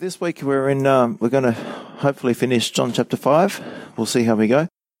This week we're going to hopefully finish John chapter 5. We'll see how we go.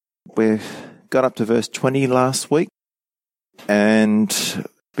 We got up to verse 20 last week. And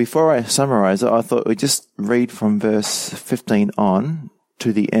before I summarize it, I thought we'd just read from verse 15 on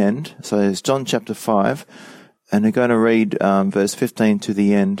to the end. So it's John chapter 5. And we're going to read verse 15 to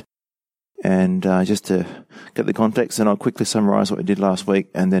the end. And just to get the context, and I'll quickly summarize what we did last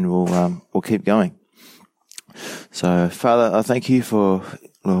week, and then we'll keep going. So, Father, I thank you for,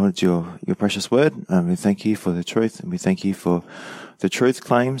 Lord, your precious word. We thank you for the truth, and we thank you for the truth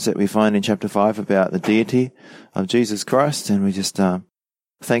claims that we find in chapter 5 about the deity of Jesus Christ. And we just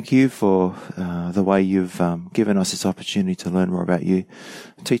thank you for the way you've given us this opportunity to learn more about you.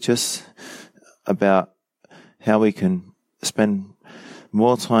 Teach us about how we can spend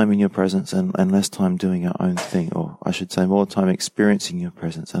more time in your presence and less time doing our own thing, or I should say more time experiencing your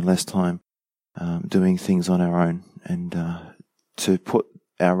presence and less time doing things on our own, and to put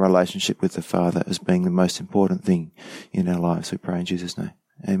our relationship with the Father as being the most important thing in our lives. We pray in Jesus' name.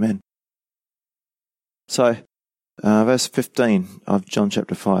 Amen. So, verse 15 of John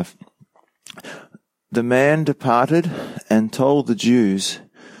chapter 5. The man departed and told the Jews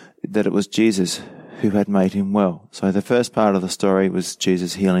that it was Jesus who had made him well. So the first part of the story was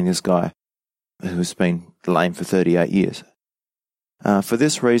Jesus healing this guy who has been lame for 38 years. For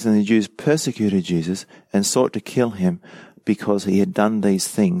this reason, the Jews persecuted Jesus and sought to kill him because he had done these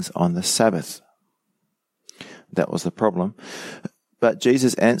things on the Sabbath. That was the problem. But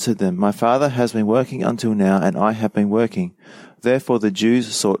Jesus answered them, "My Father has been working until now, and I have been working." Therefore the Jews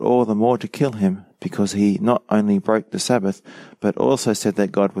sought all the more to kill him, because he not only broke the Sabbath, but also said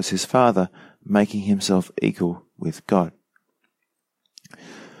that God was his Father, making himself equal with God.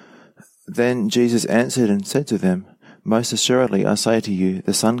 Then Jesus answered and said to them, "Most assuredly I say to you,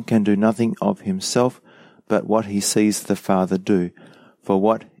 the Son can do nothing of himself, but what he sees the Father do. For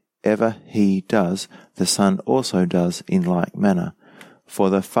whatever he does, the Son also does in like manner. For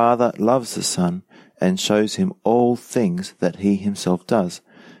the Father loves the Son, and shows him all things that he himself does,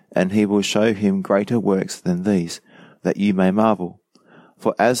 and he will show him greater works than these, that you may marvel.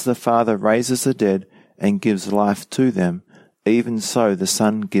 For as the Father raises the dead and gives life to them, even so the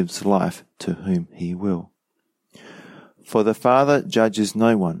Son gives life to whom he will. For the Father judges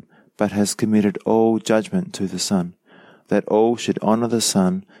no one, but has committed all judgment to the Son, that all should honor the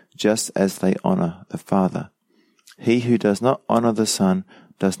Son just as they honor the Father. He who does not honor the Son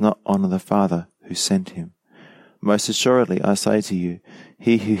does not honor the Father who sent him. Most assuredly I say to you,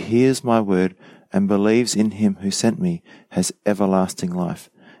 he who hears my word and believes in him who sent me has everlasting life,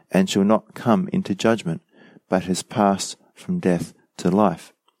 and shall not come into judgment, but has passed from death to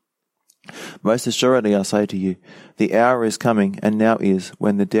life. Most assuredly I say to you, the hour is coming, and now is,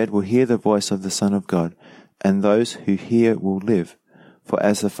 when the dead will hear the voice of the Son of God, and those who hear will live. For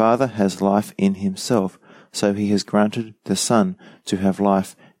as the Father has life in himself, so he has granted the Son to have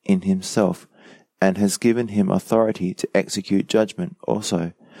life in himself, and has given him authority to execute judgment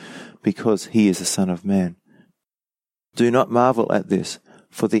also, because he is the Son of Man. Do not marvel at this,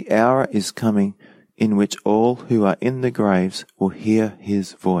 for the hour is coming in which all who are in the graves will hear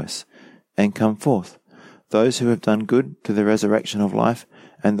his voice, and come forth, those who have done good to the resurrection of life,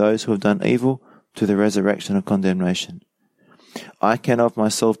 and those who have done evil to the resurrection of condemnation. I can of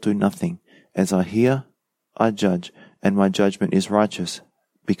myself do nothing. As I hear, I judge, and my judgment is righteous,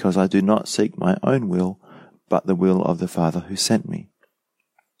 because I do not seek my own will, but the will of the Father who sent me.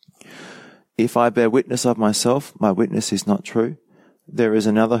 If I bear witness of myself, my witness is not true. There is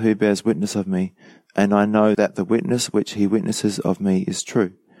another who bears witness of me, and I know that the witness which he witnesses of me is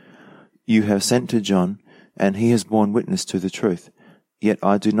true. You have sent to John, and he has borne witness to the truth. Yet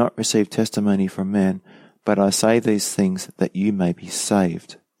I do not receive testimony from man, but I say these things that you may be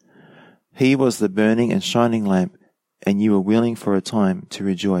saved. He was the burning and shining lamp, and you were willing for a time to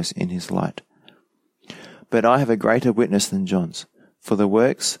rejoice in his light. But I have a greater witness than John's, for the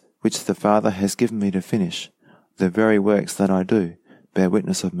works which the Father has given me to finish, the very works that I do, bear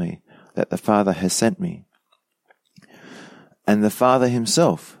witness of me, that the Father has sent me. And the Father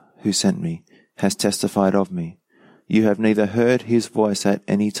himself, who sent me, has testified of me. You have neither heard his voice at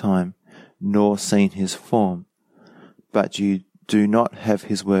any time, nor seen his form, but you do not have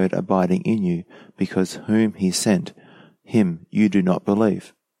his word abiding in you, because whom he sent, him you do not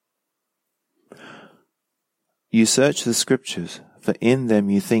believe. You search the Scriptures, for in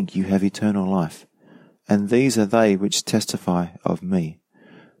them you think you have eternal life, and these are they which testify of me.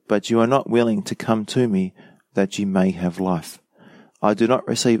 But you are not willing to come to me, that you may have life. I do not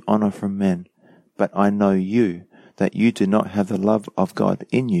receive honor from men, but I know you, that you do not have the love of God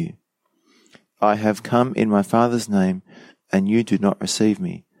in you. I have come in my Father's name, and you do not receive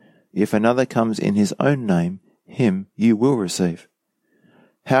me. If another comes in his own name, him you will receive.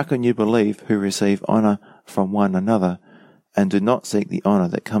 How can you believe who receive honor from one another, and do not seek the honor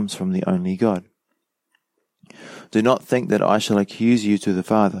that comes from the only God? Do not think that I shall accuse you to the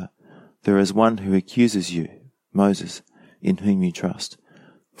Father. There is one who accuses you, Moses, in whom you trust.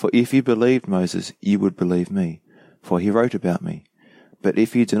 For if you believed Moses, you would believe me, for he wrote about me. But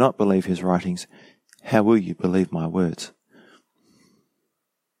if you do not believe his writings, how will you believe my words?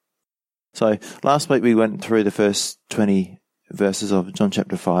 So last week we went through the first 20 verses of John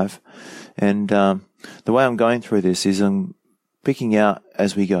chapter 5, and the way I'm going through this is I'm picking out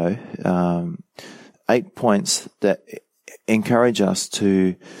as we go 8 points that encourage us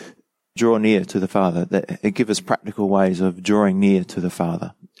to draw near to the Father, that give us practical ways of drawing near to the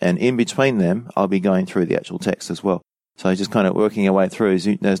Father. And in between them, I'll be going through the actual text as well. So just kind of working our way through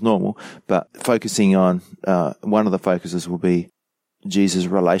as normal, but focusing on one of the focuses will be Jesus'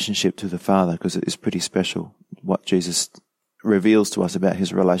 relationship to the Father, because it is pretty special what Jesus reveals to us about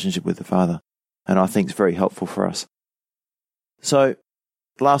his relationship with the Father. And I think it's very helpful for us. So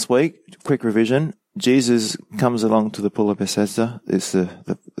last week, quick revision, Jesus comes along to the pool of Bethesda. It's the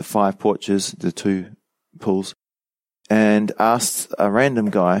 5 porches, the 2 pools, and asks a random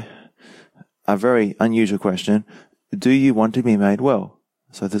guy a very unusual question: do you want to be made well?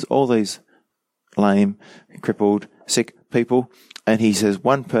 So there's all these lame, crippled, sick people, and he says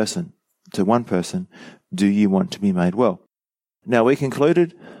one person, do you want to be made well? Now, we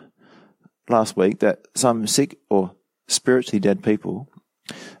concluded last week that some sick or spiritually dead people,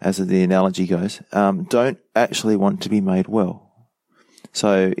 as the analogy goes, don't actually want to be made well.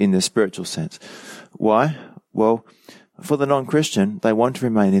 So in the spiritual sense. Why? Well, for the non-Christian, they want to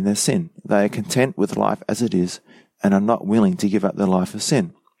remain in their sin. They are content with life as it is and are not willing to give up their life of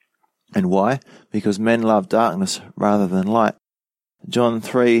sin. And why? Because men love darkness rather than light. John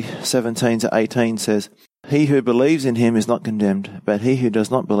 3:17-18 says, he who believes in him is not condemned, but he who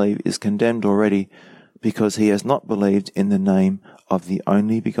does not believe is condemned already, because he has not believed in the name of the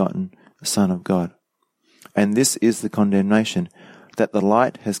only begotten Son of God. And this is the condemnation, that the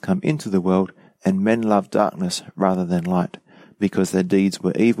light has come into the world, and men love darkness rather than light, because their deeds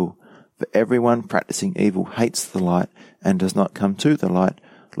were evil. For everyone practicing evil hates the light, and does not come to the light,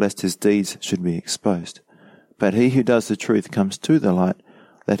 lest his deeds should be exposed. But he who does the truth comes to the light,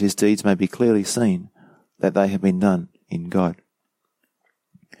 that his deeds may be clearly seen, that they have been done in God.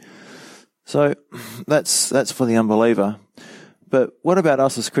 So that's for the unbeliever. But what about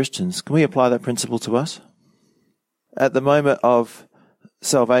us as Christians? Can we apply that principle to us? At the moment of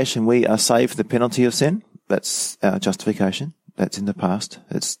salvation, we are saved from the penalty of sin. That's our justification. That's in the past.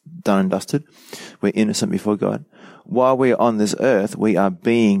 It's done and dusted. We're innocent before God. While we are on this earth, we are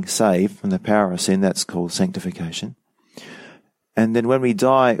being saved from the power of sin. That's called sanctification. And then when we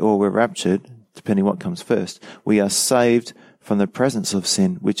die or we're raptured, depending what comes first, we are saved from the presence of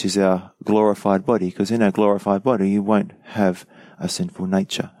sin, which is our glorified body, because in our glorified body you won't have a sinful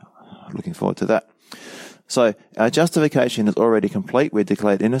nature. Looking forward to that. So our justification is already complete. We're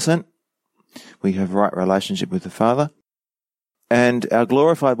declared innocent. We have right relationship with the Father. And our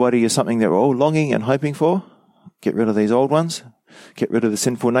glorified body is something that we're all longing and hoping for. Get rid of these old ones. Get rid of the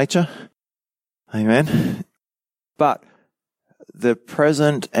sinful nature. Amen. But the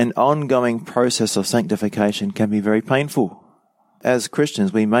present and ongoing process of sanctification can be very painful. As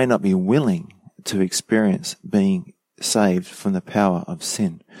Christians, we may not be willing to experience being saved from the power of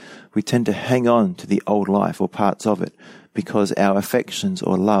sin. We tend to hang on to the old life or parts of it because our affections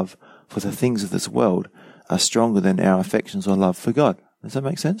or love for the things of this world are stronger than our affections or love for God. Does that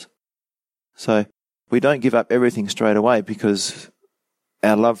make sense? So we don't give up everything straight away, because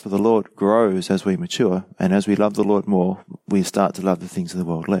our love for the Lord grows as we mature, and as we love the Lord more, we start to love the things of the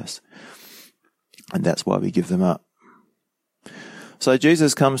world less. And that's why we give them up. So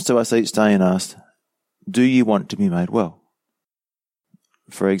Jesus comes to us each day and asks, do you want to be made well?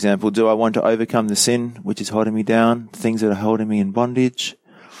 For example, do I want to overcome the sin which is holding me down, things that are holding me in bondage?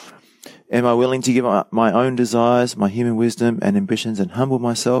 Am I willing to give up my own desires, my human wisdom and ambitions, and humble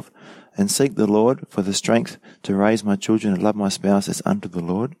myself and seek the Lord for the strength to raise my children and love my spouse as unto the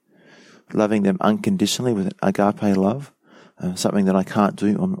Lord, loving them unconditionally with an agape love, something that I can't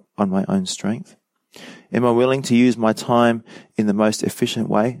do on my own strength? Am I willing to use my time in the most efficient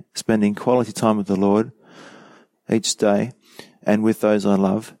way, spending quality time with the Lord each day and with those I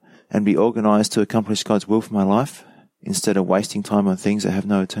love, and be organized to accomplish God's will for my life instead of wasting time on things that have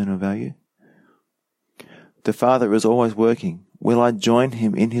no eternal value? The Father is always working. Will I join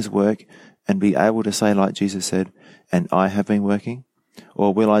him in his work and be able to say, like Jesus said, and I have been working?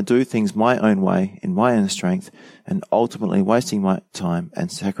 Or will I do things my own way, in my own strength, and ultimately wasting my time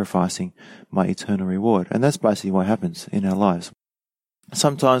and sacrificing my eternal reward? And that's basically what happens in our lives.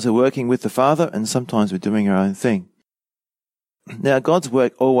 Sometimes we're working with the Father, and sometimes we're doing our own thing. Now, God's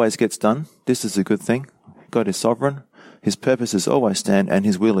work always gets done. This is a good thing. God is sovereign. His purposes always stand, and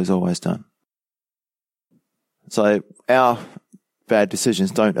His will is always done. So our bad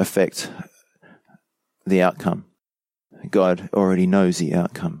decisions don't affect the outcome. God already knows the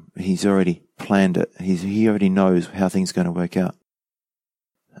outcome. He's already planned it. He already knows how things are going to work out.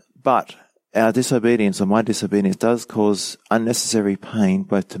 But our disobedience, or my disobedience, does cause unnecessary pain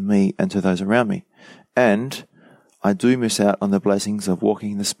both to me and to those around me. And I do miss out on the blessings of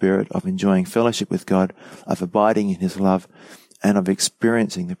walking in the Spirit, of enjoying fellowship with God, of abiding in His love, and of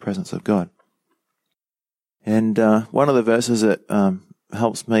experiencing the presence of God. And one of the verses that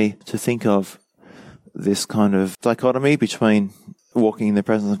helps me to think of this kind of dichotomy between walking in the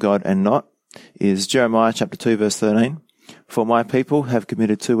presence of God and not is Jeremiah chapter 2 verse 13. For my people have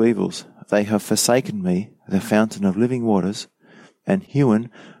committed two evils. They have forsaken me, the fountain of living waters, and hewn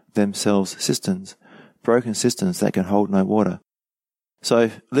themselves cisterns, broken cisterns that can hold no water.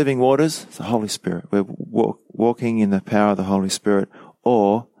 So living waters, the Holy Spirit. We're walking in the power of the Holy Spirit,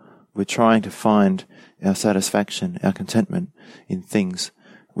 or we're trying to find our satisfaction, our contentment in things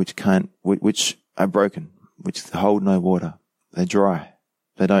which are broken, which hold no water. They're dry.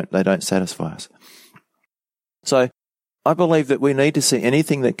 They don't satisfy us. So I believe that we need to see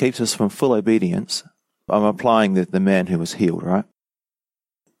anything that keeps us from full obedience. I'm applying the man who was healed, right,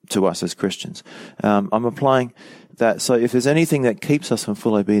 to us as Christians. I'm applying that. So if there's anything that keeps us from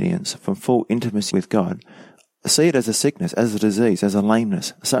full obedience, from full intimacy with God, see it as a sickness, as a disease, as a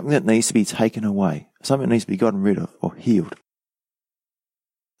lameness, something that needs to be taken away, something that needs to be gotten rid of or healed.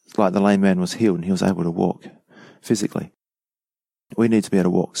 Like the lame man was healed and he was able to walk physically. We need to be able to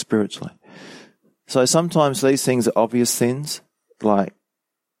walk spiritually. So sometimes these things are obvious sins, like,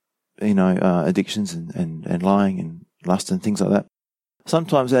 addictions and lying and lust and things like that.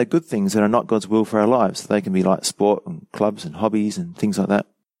 Sometimes they're good things that are not God's will for our lives. They can be like sport and clubs and hobbies and things like that.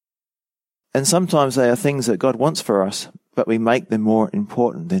 And sometimes they are things that God wants for us, but we make them more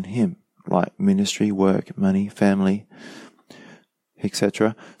important than Him, like ministry, work, money, family,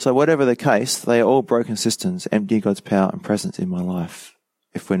 etc. So whatever the case, they are all broken cisterns, empty God's power and presence in my life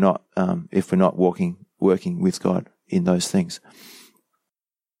if we're not working with God in those things.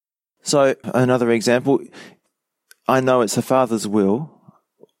 So another example, I know it's the Father's will,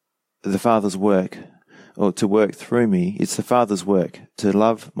 the Father's work, or to work through me. It's the Father's work to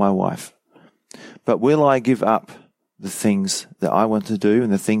love my wife. But will I give up the things that I want to do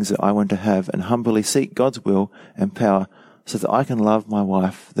and the things that I want to have and humbly seek God's will and power so that I can love my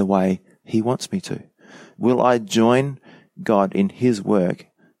wife the way He wants me to? Will I join God in His work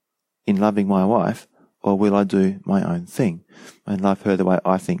in loving my wife, or will I do my own thing and love her the way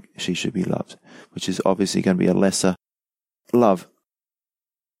I think she should be loved, which is obviously going to be a lesser love?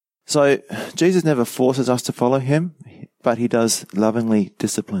 So Jesus never forces us to follow Him, but He does lovingly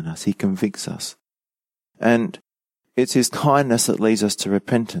discipline us. He convicts us. And it's His kindness that leads us to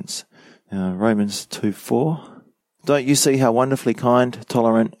repentance. Romans 2:4. Don't you see how wonderfully kind,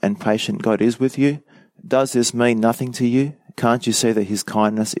 tolerant, and patient God is with you? Does this mean nothing to you? Can't you see that His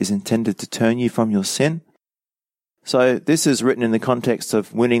kindness is intended to turn you from your sin? So this is written in the context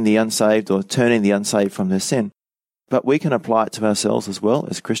of winning the unsaved or turning the unsaved from their sin. But we can apply it to ourselves as well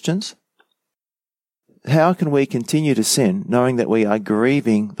as Christians. How can we continue to sin knowing that we are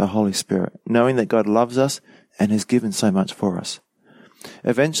grieving the Holy Spirit, knowing that God loves us and has given so much for us?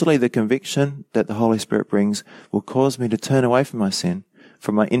 Eventually, the conviction that the Holy Spirit brings will cause me to turn away from my sin,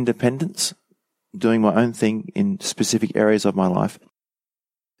 from my independence, doing my own thing in specific areas of my life.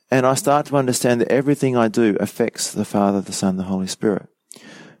 And I start to understand that everything I do affects the Father, the Son, the Holy Spirit.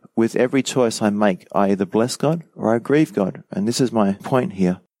 With every choice I make, I either bless God or I grieve God. And this is my point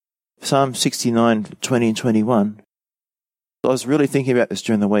here. Psalm 69:20 and 21. I was really thinking about this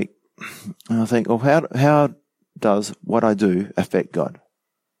during the week. And I think, well, how does what I do affect God?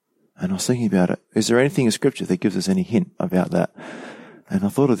 And I was thinking about it. Is there anything in Scripture that gives us any hint about that? And I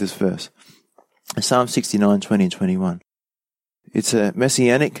thought of this verse. Psalm 69:20 and 21. It's a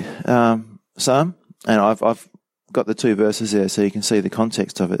messianic psalm, and I've got the two verses there so you can see the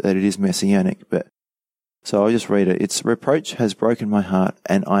context of it, that it is messianic. But so I'll just read it. It's, reproach has broken my heart,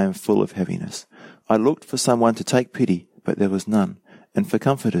 and I am full of heaviness. I looked for someone to take pity, but there was none, and for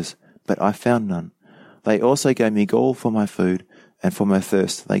comforters, but I found none. They also gave me gall for my food, and for my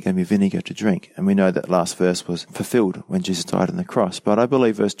thirst they gave me vinegar to drink. And we know that last verse was fulfilled when Jesus died on the cross, but I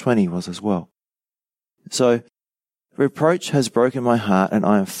believe verse 20 was as well. So Reproach has broken my heart, and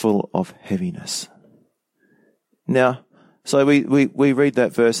I am full of heaviness. Now, so we read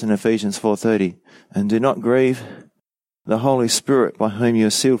that verse in Ephesians 4:30, and do not grieve the Holy Spirit by whom you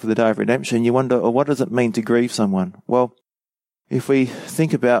are sealed for the day of redemption. You wonder, what does it mean to grieve someone? Well, if we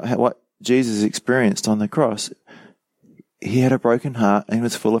think about what Jesus experienced on the cross, he had a broken heart and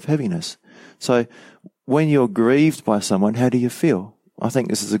was full of heaviness. So when you're grieved by someone, how do you feel? I think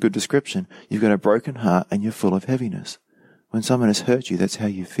this is a good description. You've got a broken heart and you're full of heaviness. When someone has hurt you, that's how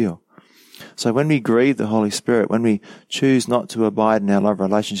you feel. So when we grieve the Holy Spirit, when we choose not to abide in our love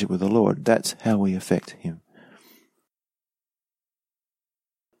relationship with the Lord, that's how we affect him.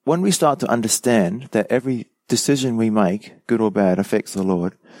 When we start to understand that every decision we make, good or bad, affects the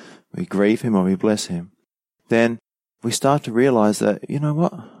Lord, we grieve him or we bless him, then we start to realize that, you know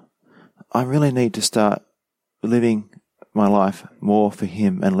what? I really need to start living my life more for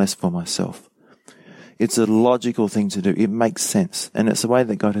him and less for myself. It's a logical thing to do. It makes sense. And it's the way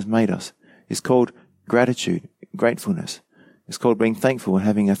that God has made us. It's called gratitude, gratefulness. It's called being thankful and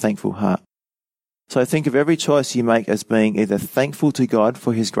having a thankful heart. So think of every choice you make as being either thankful to God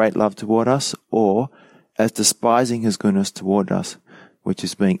for his great love toward us, or as despising his goodness toward us, which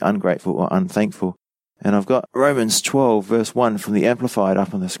is being ungrateful or unthankful. And I've got Romans 12 verse 1 from the Amplified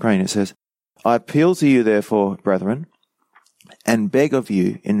up on the screen. It says, I appeal to you therefore, brethren, and beg of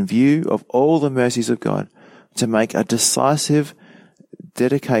you, in view of all the mercies of God, to make a decisive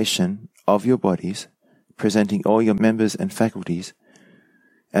dedication of your bodies, presenting all your members and faculties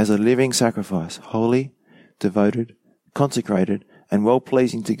as a living sacrifice, holy, devoted, consecrated, and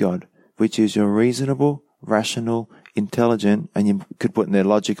well-pleasing to God, which is your reasonable, rational, intelligent, and you could put in there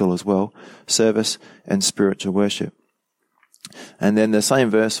logical as well, service and spiritual worship. And then the same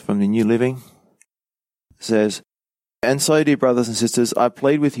verse from the New Living says, and so, dear brothers and sisters, I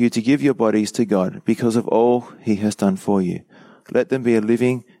plead with you to give your bodies to God because of all he has done for you. Let them be a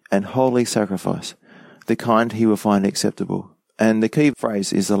living and holy sacrifice, the kind he will find acceptable. And the key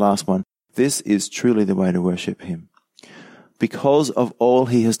phrase is the last one. This is truly the way to worship him, because of all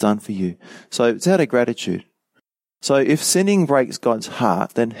he has done for you. So it's out of gratitude. So if sinning breaks God's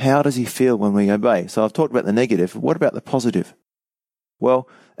heart, then how does he feel when we obey? So I've talked about the negative. What about the positive? Well,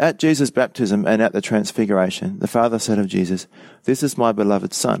 at Jesus' baptism and at the transfiguration, the Father said of Jesus, this is my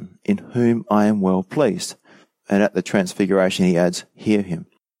beloved Son, in whom I am well pleased. And at the transfiguration, he adds, hear him.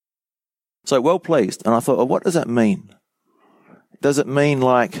 So well pleased. And I thought, well, what does that mean? Does it mean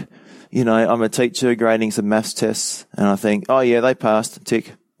like, you know, I'm a teacher grading some maths tests and I think, oh yeah, they passed,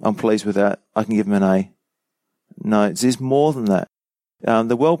 tick, I'm pleased with that, I can give them an A. No, it's more than that.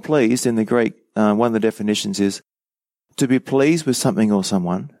 The well pleased in the Greek, one of the definitions is to be pleased with something or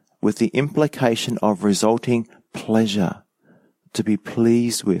someone with the implication of resulting pleasure. To be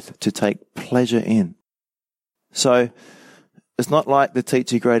pleased with, to take pleasure in. So it's not like the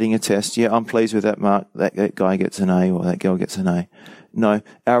teacher grading a test. Yeah, I'm pleased with that mark. That guy gets an A or that girl gets an A. No,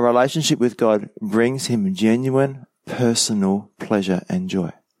 our relationship with God brings him genuine, personal pleasure and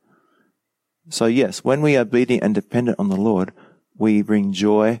joy. So yes, when we are obedient and dependent on the Lord, we bring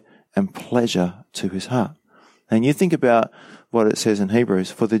joy and pleasure to his heart. And you think about what it says in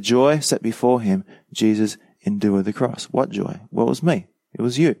Hebrews, for the joy set before him, Jesus endured the cross. What joy? Well, it was me. It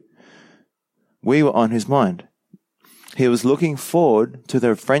was you. We were on his mind. He was looking forward to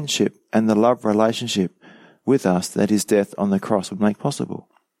the friendship and the love relationship with us that his death on the cross would make possible.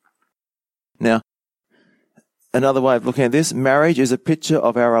 Now, another way of looking at this, marriage is a picture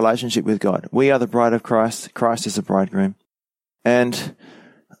of our relationship with God. We are the bride of Christ. Christ is the bridegroom. And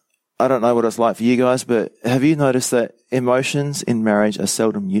I don't know what it's like for you guys, but have you noticed that emotions in marriage are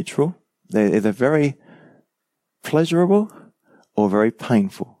seldom neutral? They're either very pleasurable or very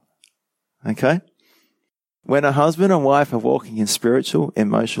painful. Okay? When a husband and wife are walking in spiritual,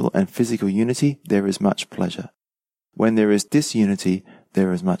 emotional, and physical unity, there is much pleasure. When there is disunity,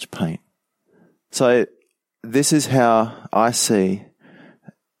 there is much pain. So this is how I see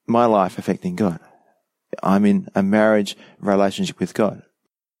my life affecting God. I'm in a marriage relationship with God.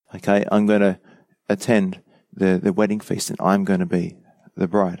 Okay, I'm going to attend the wedding feast and I'm going to be the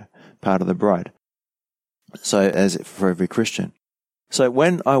bride, part of the bride. So as for every Christian. So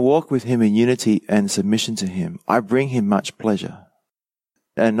when I walk with him in unity and submission to him, I bring him much pleasure.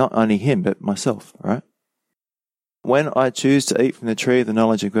 And not only him, but myself, right? When I choose to eat from the tree of the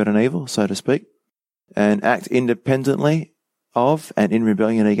knowledge of good and evil, so to speak, and act independently of and in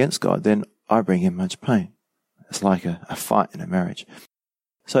rebellion against God, then I bring him much pain. It's like a fight in a marriage.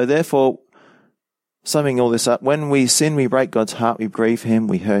 So therefore, summing all this up, when we sin, we break God's heart, we grieve him,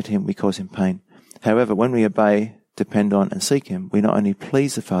 we hurt him, we cause him pain. However, when we obey, depend on and seek him, we not only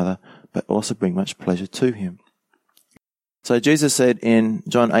please the Father, but also bring much pleasure to him. So Jesus said in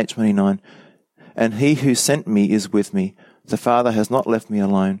John 8:29, "And he who sent me is with me. The Father has not left me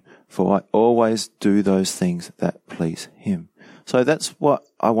alone, for I always do those things that please him." So that's what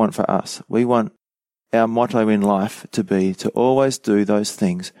I want for us. We want our motto in life to be to always do those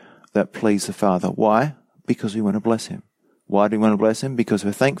things that please the Father. Why? Because we want to bless him. Why do we want to bless him? Because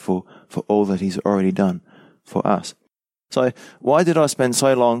we're thankful for all that he's already done for us. So why did I spend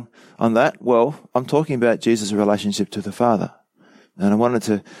so long on that? Well, I'm talking about Jesus' relationship to the Father. And I wanted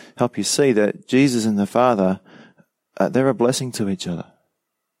to help you see that Jesus and the Father, they're a blessing to each other.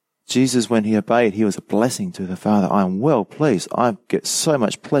 Jesus, when he obeyed, he was a blessing to the Father. I am well pleased. I get so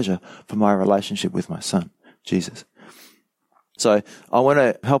much pleasure from my relationship with my Son, Jesus. So I want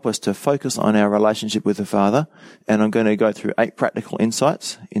to help us to focus on our relationship with the Father, and I'm going to go through 8 practical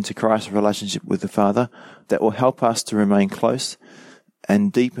insights into Christ's relationship with the Father that will help us to remain close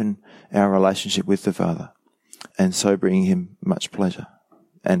and deepen our relationship with the Father, and so bring him much pleasure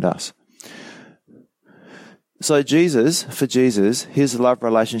and us. So for Jesus, his love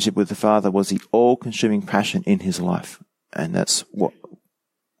relationship with the Father was the all-consuming passion in his life, and that's what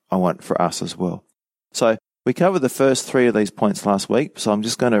I want for us as well. So we covered the first 3 of these points last week, so I'm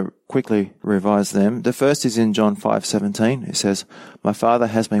just going to quickly revise them. The first is in John 5:17. It says, "My Father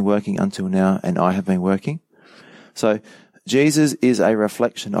has been working until now, and I have been working." So Jesus is a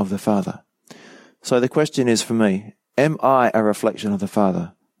reflection of the Father. So the question is for me, am I a reflection of the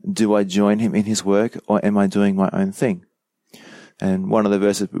Father? Do I join him in his work, or am I doing my own thing? And one of the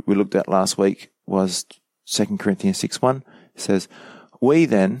verses we looked at last week was 2 Corinthians 6:1. It says, "We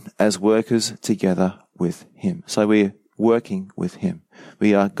then, as workers together with him." So we're working with him.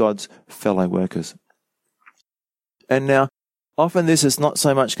 We are God's fellow workers. And now, often this is not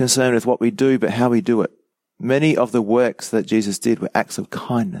so much concerned with what we do, but how we do it. Many of the works that Jesus did were acts of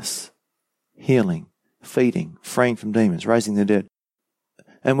kindness, healing, feeding, freeing from demons, raising the dead.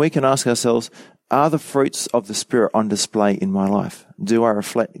 And we can ask ourselves, are the fruits of the Spirit on display in my life? Do I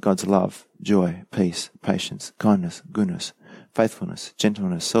reflect God's love, joy, peace, patience, kindness, goodness, faithfulness,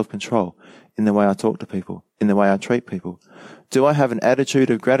 gentleness, self-control in the way I talk to people, in the way I treat people? Do I have an attitude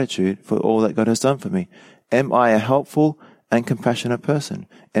of gratitude for all that God has done for me? Am I a helpful and compassionate person?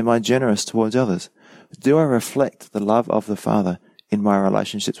 Am I generous towards others? Do I reflect the love of the Father in my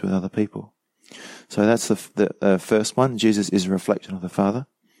relationships with other people? So that's the first one. Jesus is a reflection of the Father.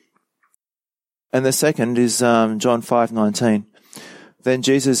 And the second is John 5:19. "Then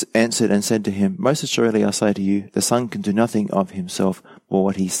Jesus answered and said to him, Most assuredly I say to you, the Son can do nothing of himself, but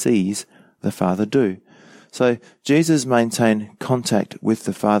what he sees the Father do." So Jesus maintained contact with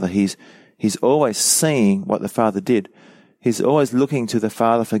the Father. He's always seeing what the Father did. He's always looking to the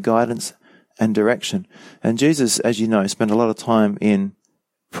Father for guidance and direction. And Jesus, as you know, spent a lot of time in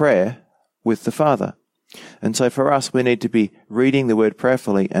prayer with the Father. And so for us, we need to be reading the Word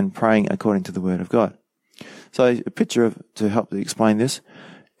prayerfully and praying according to the Word of God. So a picture to help explain this.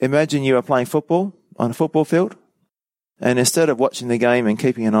 Imagine you are playing football on a football field, and instead of watching the game and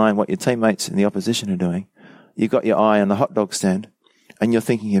keeping an eye on what your teammates in the opposition are doing, you've got your eye on the hot dog stand, and you're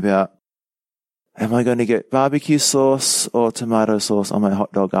thinking about, am I going to get barbecue sauce or tomato sauce on my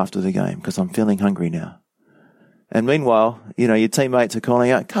hot dog after the game? Because I'm feeling hungry now. And meanwhile, your teammates are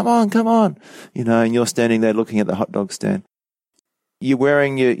calling out, come on, and you're standing there looking at the hot dog stand. You're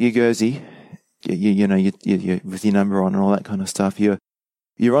wearing your jersey, you with your number on and all that kind of stuff. You're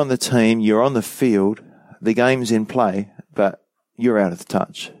on the team, you're on the field, the game's in play, but you're out of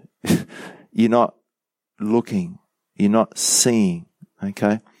touch. You're not looking, you're not seeing,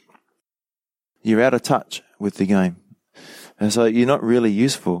 okay? You're out of touch with the game. And so you're not really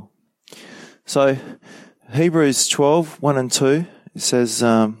useful. So Hebrews 12:1 and 2, it says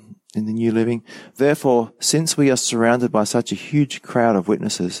in the New Living, "Therefore, since we are surrounded by such a huge crowd of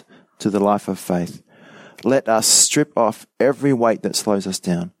witnesses to the life of faith, let us strip off every weight that slows us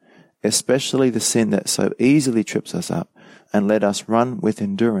down, especially the sin that so easily trips us up, and let us run with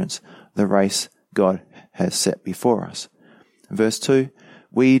endurance the race God has set before us." Verse 2,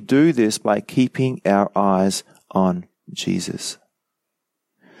 "We do this by keeping our eyes on Jesus."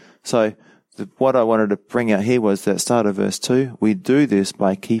 So what I wanted to bring out here was that start of verse 2, we do this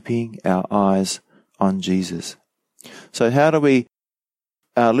by keeping our eyes on Jesus. So how do we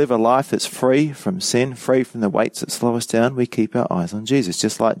live a life that's free from sin, free from the weights that slow us down? We keep our eyes on Jesus.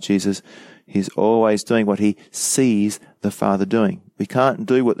 Just like Jesus, he's always doing what he sees the Father doing. We can't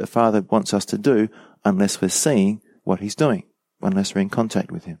do what the Father wants us to do unless we're seeing what he's doing, unless we're in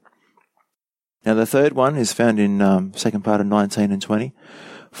contact with him. Now the third one is found in second part of 19 and 20.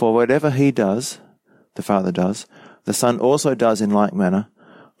 "For whatever he does, the Father does, the Son also does in like manner.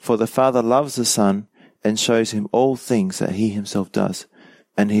 For the Father loves the Son and shows him all things that he himself does,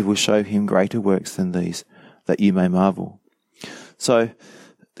 and he will show him greater works than these, that you may marvel. So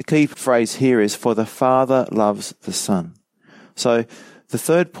the key phrase here is, for the Father loves the Son. So the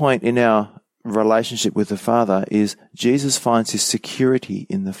third point in our relationship with the Father is Jesus finds his security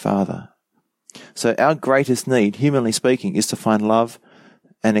in the Father. So our greatest need, humanly speaking, is to find love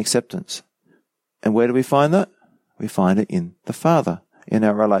and acceptance. And where do we find that? We find it in the Father, in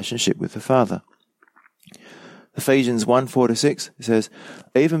our relationship with the Father. Ephesians 1:4-6 says,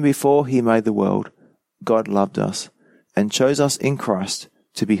 even before he made the world, God loved us and chose us in Christ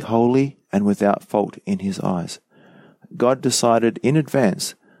to be holy and without fault in his eyes. God decided in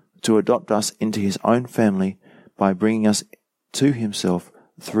advance to adopt us into his own family by bringing us to himself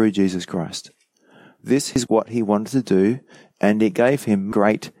through Jesus Christ. This is what he wanted to do, and it gave him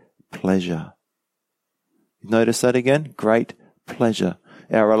great pleasure. Notice that again? Great pleasure.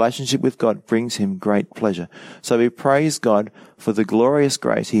 Our relationship with God brings him great pleasure. So we praise God for the glorious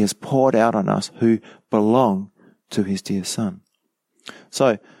grace he has poured out on us who belong to his dear Son.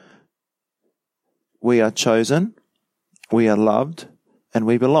 So, we are chosen, we are loved, and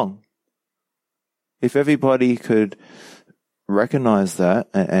we belong. If everybody could recognize that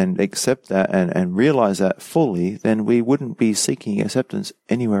and accept that and realize that fully, then we wouldn't be seeking acceptance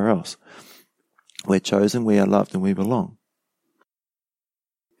anywhere else. We're chosen, we are loved, and we belong.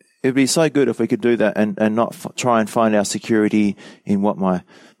 It would be so good if we could do that and not try and find our security in what my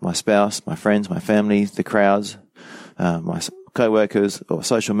spouse, my friends, my family, the crowds, my co-workers or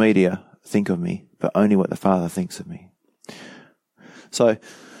social media think of me, but only what the Father thinks of me. So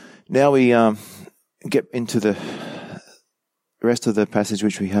now we get into the rest of the passage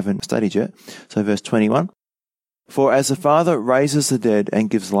which we haven't studied yet. So verse 21. For as the Father raises the dead and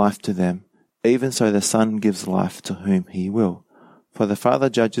gives life to them, even so the Son gives life to whom he will. For the Father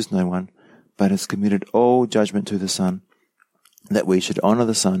judges no one, but has committed all judgment to the Son, that we should honour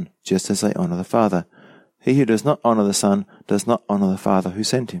the Son just as they honour the Father. He who does not honour the Son does not honour the Father who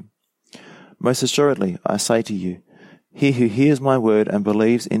sent him. Most assuredly, I say to you, he who hears my word and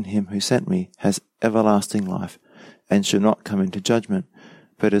believes in him who sent me has everlasting life, and shall not come into judgment,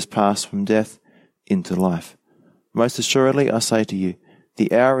 but is passed from death into life. Most assuredly, I say to you,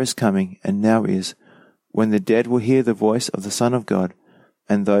 the hour is coming, and now is, when the dead will hear the voice of the Son of God,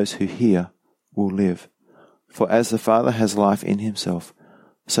 and those who hear will live. For as the Father has life in himself,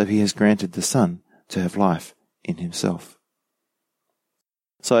 so he has granted the Son to have life in himself.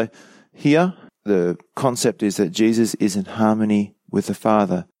 So here, the concept is that Jesus is in harmony with the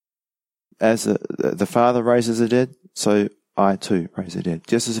Father. As the Father raises the dead, so I too raise the dead.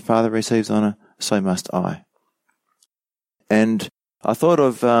 Just as the Father receives honour, so must I. And I thought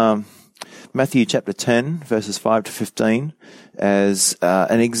of Matthew chapter 10, verses 5-15, as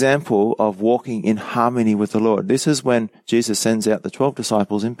an example of walking in harmony with the Lord. This is when Jesus sends out the 12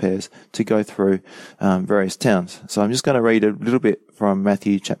 disciples in pairs to go through various towns. So I'm just going to read a little bit from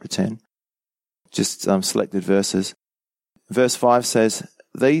Matthew chapter 10, just selected verses. Verse 5 says,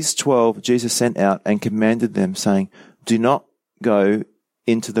 These 12 Jesus sent out and commanded them, saying, Do not go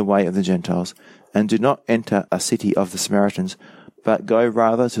into the way of the Gentiles, and do not enter a city of the Samaritans, but go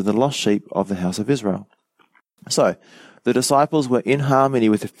rather to the lost sheep of the house of Israel. So, the disciples were in harmony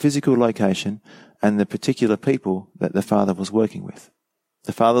with the physical location and the particular people that the Father was working with.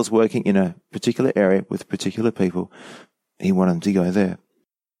 The Father's working in a particular area with particular people. He wanted them to go there.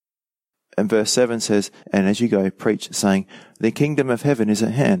 And verse 7 says, And as you go, preach, saying, The kingdom of heaven is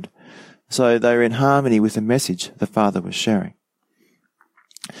at hand. So they were in harmony with the message the Father was sharing.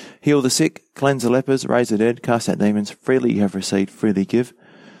 Heal the sick, cleanse the lepers, raise the dead, cast out demons. Freely you have received, freely give.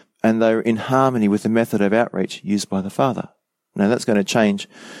 And they were in harmony with the method of outreach used by the Father. Now that's going to change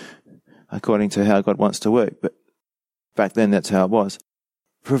according to how God wants to work, but back then that's how it was.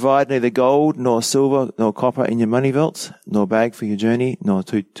 Provide neither gold, nor silver, nor copper in your money belts, nor bag for your journey, nor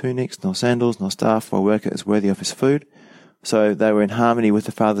two tunics, nor sandals, nor staff for a worker is worthy of his food. So they were in harmony with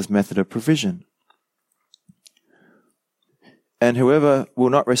the Father's method of provision. And whoever will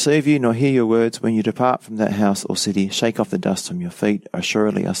not receive you nor hear your words when you depart from that house or city, shake off the dust from your feet.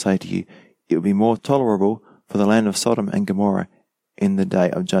 Assuredly, I say to you, it will be more tolerable for the land of Sodom and Gomorrah in the day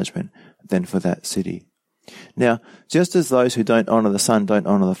of judgment than for that city. Now, just as those who don't honour the Son don't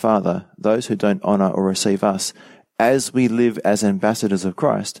honour the Father, those who don't honour or receive us, as we live as ambassadors of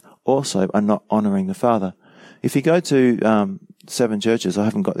Christ, also are not honouring the Father. If you go to 7 churches, I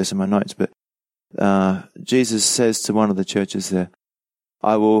haven't got this in my notes, but Jesus says to one of the churches there,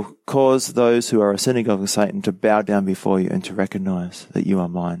 I will cause those who are a synagogue of Satan to bow down before you and to recognize that you are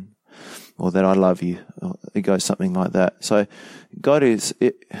mine. or that I love you. Or it goes something like that. So God is,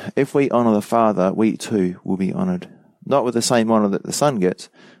 if we honour the Father, we too will be honoured. Not with the same honour that the Son gets,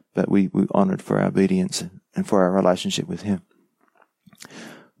 but we honoured for our obedience and for our relationship with Him.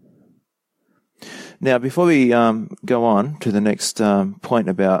 Now, before we go on to the next point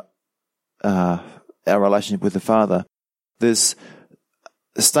about our relationship with the Father, there's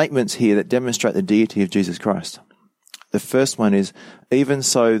statements here that demonstrate the deity of Jesus Christ. The first one is, even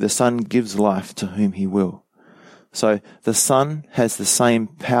so the Son gives life to whom He will. So the Son has the same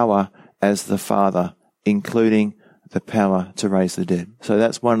power as the Father, including the power to raise the dead. So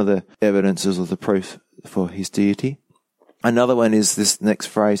that's one of the evidences or the proof for His deity. Another one is this next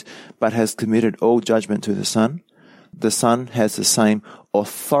phrase, but has committed all judgment to the Son. The Son has the same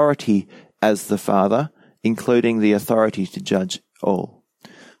authority as the Father, including the authority to judge all.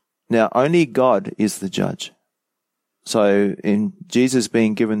 Now, only God is the judge. So in Jesus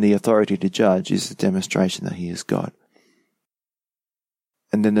being given the authority to judge is a demonstration that He is God.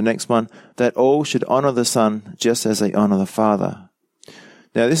 And then the next one, that all should honour the Son just as they honour the Father.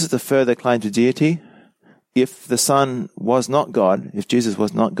 Now, this is the further claim to deity. If the Son was not God, if Jesus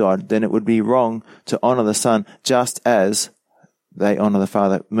was not God, then it would be wrong to honour the Son just as they honour the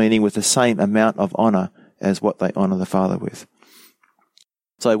Father, meaning with the same amount of honour as what they honour the Father with.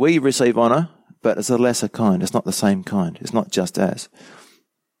 So we receive honour, but it's a lesser kind. It's not the same kind. It's not just as.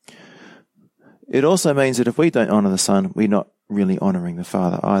 It also means that if we don't honour the Son, we're not really honouring the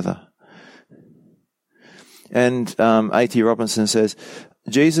Father either. And A.T. Robinson says,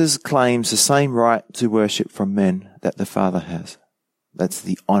 Jesus claims the same right to worship from men that the Father has. That's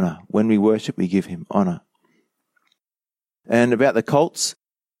the honour. When we worship, we give Him honour. And about the cults,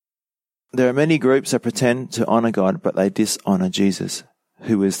 there are many groups that pretend to honour God, but they dishonour Jesus,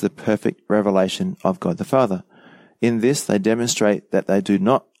 who is the perfect revelation of God the Father. In this, they demonstrate that they do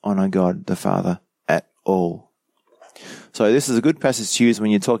not honour God the Father at all. So this is a good passage to use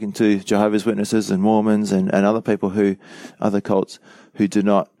when you're talking to Jehovah's Witnesses and Mormons and other people other cults who do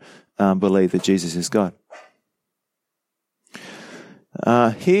not believe that Jesus is God.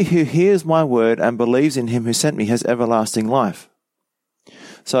 He who hears my word and believes in Him who sent me has everlasting life.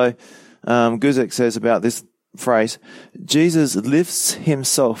 So Guzik says about this phrase, Jesus lifts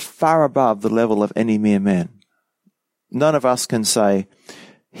Himself far above the level of any mere man. None of us can say,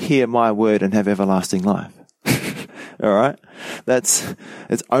 hear my word and have everlasting life. All right? It's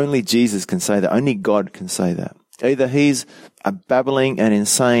only Jesus can say that. Only God can say that. Either He's a babbling and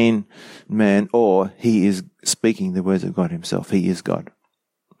insane man, or He is speaking the words of God Himself. He is God.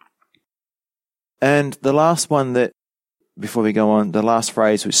 And the last one that, before we go on, the last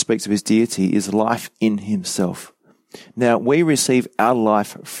phrase which speaks of His deity is life in Himself. Now, we receive our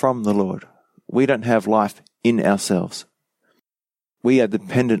life from the Lord. We don't have life in ourselves. We are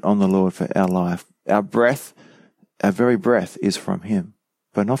dependent on the Lord for our life. Our breath, our very breath is from Him,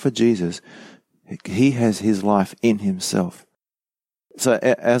 but not for Jesus. He has His life in Himself. So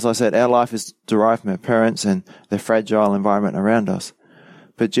as I said, our life is derived from our parents and the fragile environment around us.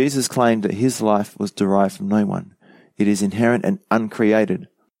 But Jesus claimed that His life was derived from no one. It is inherent and uncreated.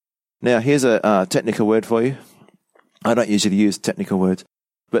 Now, here's a technical word for you. I don't usually use technical words,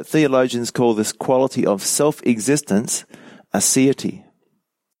 but theologians call this quality of self-existence aseity,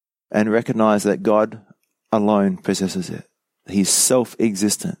 and recognize that God alone possesses it. He's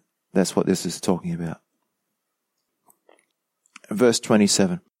self-existent. That's what this is talking about. Verse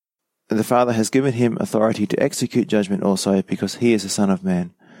 27. The Father has given Him authority to execute judgment also, because He is the Son of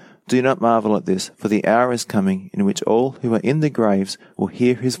Man. Do not marvel at this, for the hour is coming in which all who are in the graves will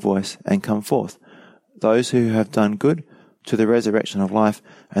hear His voice and come forth. Those who have done good to the resurrection of life,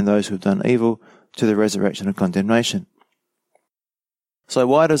 and those who have done evil to the resurrection of condemnation. So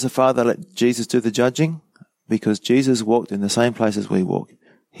why does the Father let Jesus do the judging? Because Jesus walked in the same places we walk.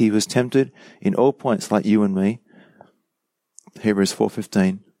 He was tempted in all points like you and me. Hebrews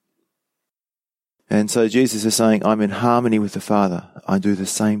 4:15. And so Jesus is saying, I'm in harmony with the Father. I do the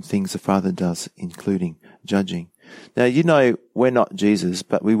same things the Father does, including judging. Now, you know we're not Jesus,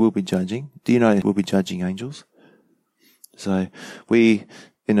 but we will be judging. Do you know we'll be judging angels? So we,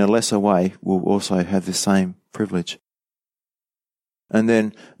 in a lesser way, will also have the same privilege. And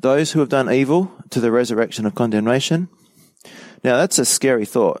then those who have done evil to the resurrection of condemnation. Now, that's a scary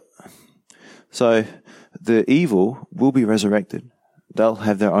thought. So the evil will be resurrected. They'll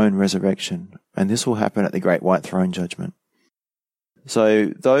have their own resurrection. And this will happen at the great white throne judgment. So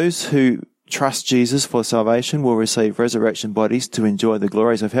those who trust Jesus for salvation will receive resurrection bodies to enjoy the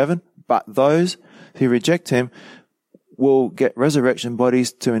glories of heaven. But those who reject Him will get resurrection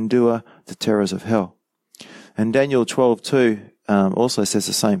bodies to endure the terrors of hell. And Daniel 12:2 also says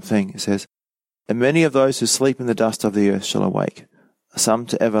the same thing. It says, "And many of those who sleep in the dust of the earth shall awake, some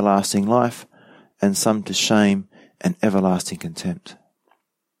to everlasting life, and some to shame and everlasting contempt."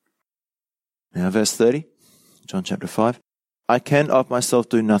 Now verse 30, John chapter 5. "I can of myself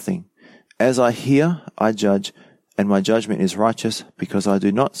do nothing. As I hear, I judge, and my judgment is righteous, because I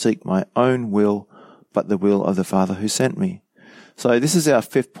do not seek my own will, but the will of the Father who sent me." So this is our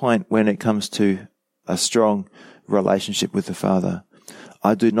fifth point when it comes to a strong relationship with the Father.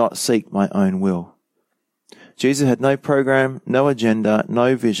 I do not seek my own will. Jesus had no program, no agenda,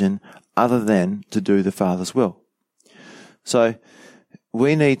 no vision other than to do the Father's will. So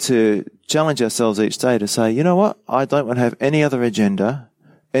we need to challenge ourselves each day to say, you know what? I don't want to have any other agenda,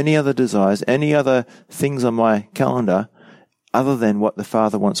 any other desires, any other things on my calendar other than what the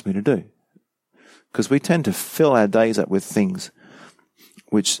Father wants me to do. Because we tend to fill our days up with things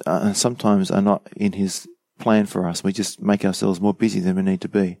which sometimes are not in His plan for us. We just make ourselves more busy than we need to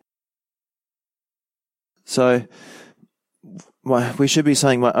be. So we should be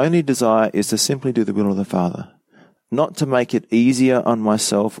saying, my only desire is to simply do the will of the Father. Not to make it easier on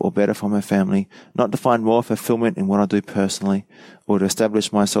myself or better for my family, not to find more fulfillment in what I do personally or to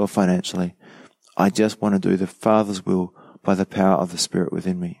establish myself financially. I just want to do the Father's will by the power of the Spirit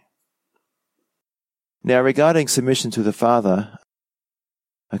within me. Now, regarding submission to the Father,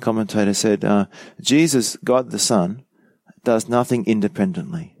 a commentator said, Jesus, God the Son, does nothing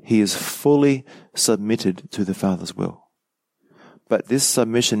independently. He is fully submitted to the Father's will. But this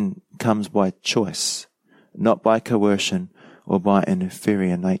submission comes by choice, not by coercion or by an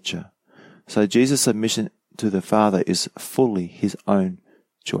inferior nature. So Jesus' submission to the Father is fully His own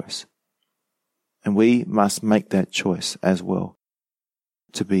choice. And we must make that choice as well,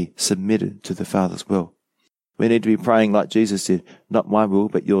 to be submitted to the Father's will. We need to be praying like Jesus did, not my will,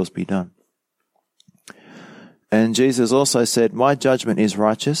 but yours be done. And Jesus also said, my judgment is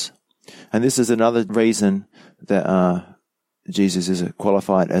righteous. And this is another reason that Jesus is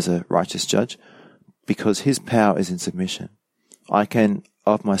qualified as a righteous judge, because His power is in submission. I can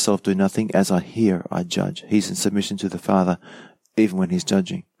of myself do nothing. As I hear, I judge. He's in submission to the Father, even when He's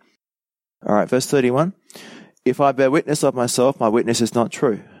judging. All right, verse 31. If I bear witness of myself, my witness is not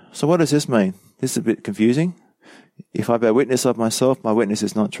true. So what does this mean? This is a bit confusing. If I bear witness of myself, my witness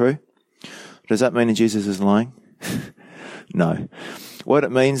is not true. Does that mean that Jesus is lying? No. What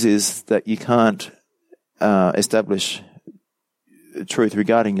it means is that you can't establish truth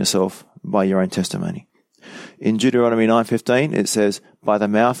regarding yourself by your own testimony. In Deuteronomy 9:15, it says, by the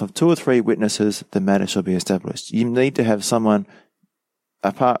mouth of 2 or 3 witnesses, the matter shall be established. You need to have someone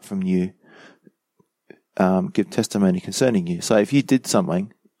apart from you give testimony concerning you. So if you did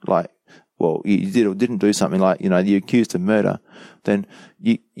something like, you did or didn't do something like, you're accused of murder, then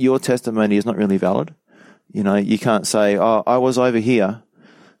your testimony is not really valid. You can't say, I was over here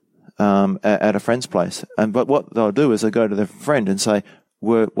at a friend's place. But what they'll do is they'll go to their friend and say,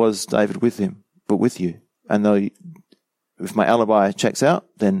 was David with him, but with you? And if my alibi checks out,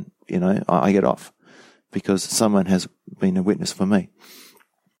 then, I get off because someone has been a witness for me.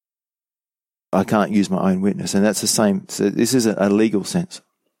 I can't use my own witness. And that's the same. So this is a legal sense.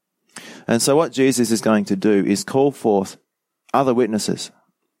 And so what Jesus is going to do is call forth other witnesses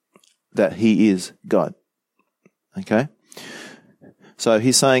that He is God. Okay? So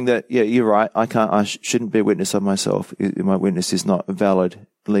He's saying that, yeah, you're right. I shouldn't be a witness of myself. My witness is not valid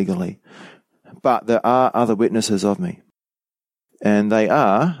legally. But there are other witnesses of me. And they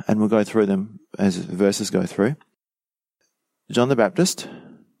are, and we'll go through them as the verses go through, John the Baptist,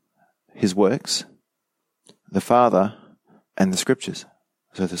 his works, the Father, and the Scriptures.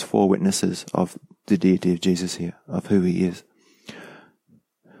 So there's 4 witnesses of the deity of Jesus here, of who He is.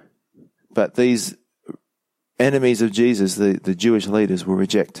 But these enemies of Jesus, the Jewish leaders, will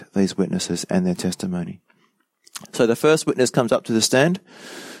reject these witnesses and their testimony. So the first witness comes up to the stand.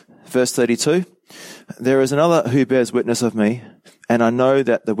 Verse 32, there is another who bears witness of me, and I know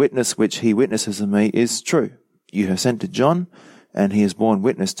that the witness which he witnesses of me is true. You have sent to John, and he has borne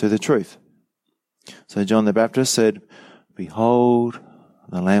witness to the truth. So John the Baptist said, behold,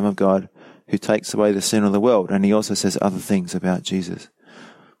 the Lamb of God who takes away the sin of the world. And he also says other things about Jesus.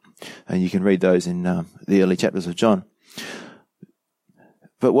 And you can read those in the early chapters of John.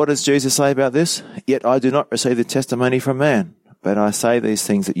 But what does Jesus say about this? Yet I do not receive the testimony from man, but I say these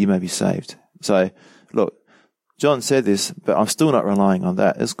things that you may be saved. So, look, John said this, but I'm still not relying on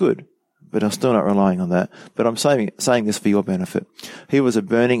that. It's good, but I'm still not relying on that. But I'm saying this for your benefit. He was a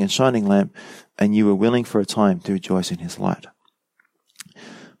burning and shining lamp, and you were willing for a time to rejoice in His light.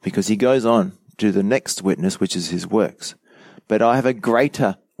 Because he goes on to the next witness, which is his works. But I have a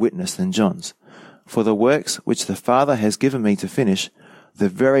greater witness than John's. For the works which the Father has given me to finish, the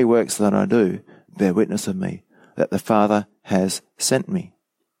very works that I do, bear witness of me, that the Father has sent me.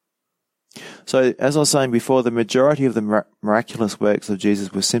 So, as I was saying before, the majority of the miraculous works of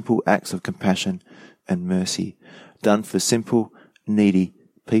Jesus were simple acts of compassion and mercy, done for simple, needy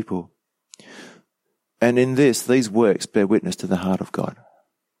people. And in this, these works bear witness to the heart of God.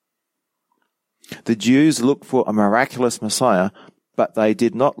 The Jews looked for a miraculous Messiah, but they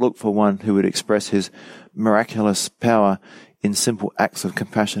did not look for one who would express his miraculous power in simple acts of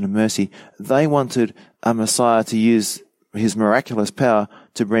compassion and mercy. They wanted a Messiah to use his miraculous power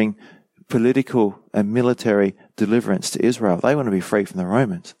to bring political and military deliverance to Israel. They want to be free from the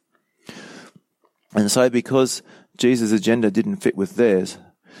Romans. And so because Jesus' agenda didn't fit with theirs,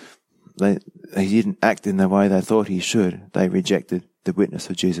 he didn't act in the way they thought he should. They rejected the witness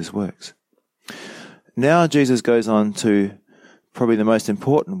of Jesus' works. Now Jesus goes on to probably the most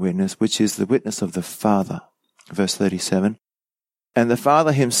important witness, which is the witness of the Father. Verse 37, and the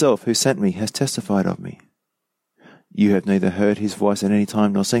Father himself who sent me has testified of me. You have neither heard his voice at any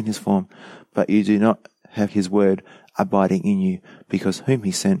time nor seen his form, but you do not have his word abiding in you, because whom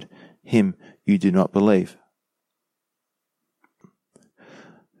he sent, him you do not believe.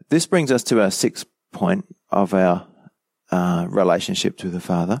 This brings us to our sixth point of our relationship to the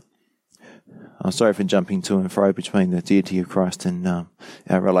Father. I'm sorry for jumping to and fro between the deity of Christ and our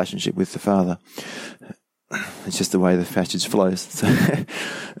relationship with the Father. It's just the way the passage flows. So,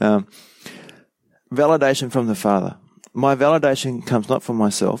 validation from the Father. My validation comes not from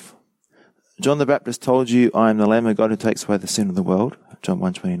myself. John the Baptist told you, I am the Lamb of God who takes away the sin of the world, John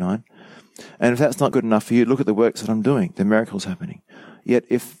 1:29. And if that's not good enough for you, look at the works that I'm doing, the miracles happening. Yet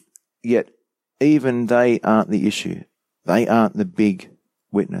even they aren't the issue. They aren't the big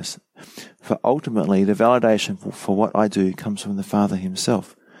witness. For ultimately, the validation for what I do comes from the Father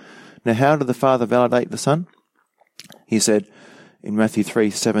himself. Now, how did the Father validate the Son? He said in Matthew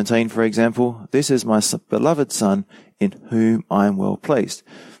 3:17, for example, this is my beloved Son in whom I am well pleased.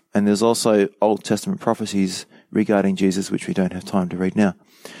 And there's also Old Testament prophecies regarding Jesus, which we don't have time to read now.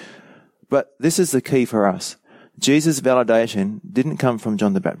 But this is the key for us. Jesus' validation didn't come from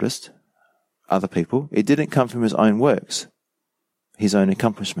John the Baptist, other people. It didn't come from his own works, his own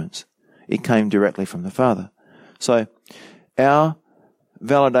accomplishments. It came directly from the Father. So our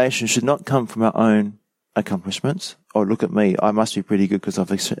validation should not come from our own accomplishments. Oh, look at me, I must be pretty good because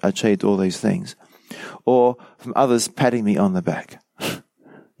I've achieved all these things. Or from others patting me on the back.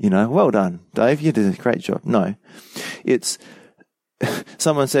 Well done, Dave, you did a great job. No. It's,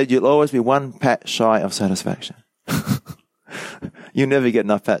 someone said you'll always be one pat shy of satisfaction. You'll never get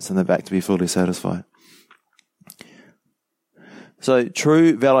enough pats on the back to be fully satisfied. So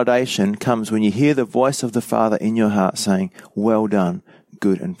true validation comes when you hear the voice of the Father in your heart saying, well done,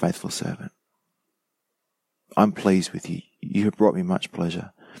 good and faithful servant. I'm pleased with you. You have brought me much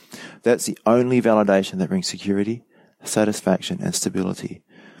pleasure. That's the only validation that brings security, satisfaction and stability.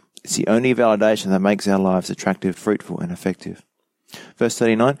 It's the only validation that makes our lives attractive, fruitful and effective. Verse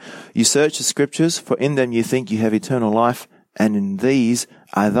 39, you search the scriptures, for in them you think you have eternal life, and in these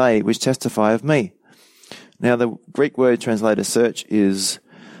are they which testify of me. Now the Greek word translated search is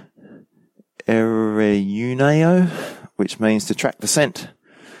ereuneo, which means to track the scent.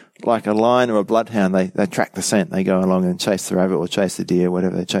 Like a lion or a bloodhound, they track the scent. They go along and chase the rabbit or chase the deer,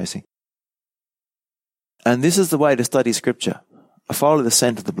 whatever they're chasing. And this is the way to study scripture. Follow the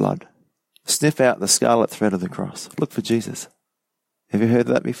scent of the blood. Sniff out the scarlet thread of the cross. Look for Jesus. Have you heard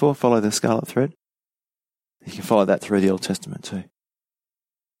that before? Follow the scarlet thread. You can follow that through the Old Testament too.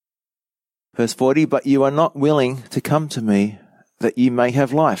 Verse 40, but you are not willing to come to me that you may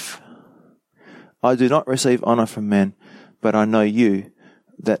have life. I do not receive honor from men, but I know you,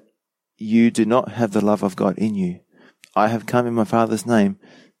 that you do not have the love of God in you. I have come in my Father's name,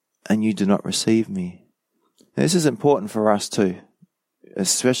 and you do not receive me. Now, this is important for us too,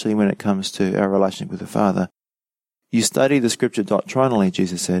 especially when it comes to our relationship with the Father. You study the scripture doctrinally,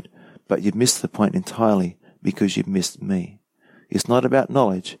 Jesus said, but you've missed the point entirely because you've missed me. It's not about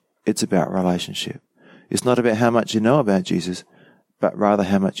knowledge, it's about relationship. It's not about how much you know about Jesus, but rather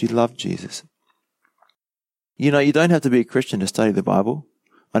how much you love Jesus. You don't have to be a Christian to study the Bible.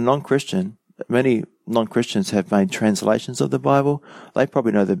 Many non-Christians have made translations of the Bible. They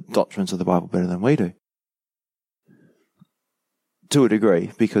probably know the doctrines of the Bible better than we do. To a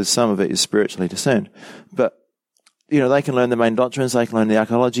degree, because some of it is spiritually discerned. But, they can learn the main doctrines, they can learn the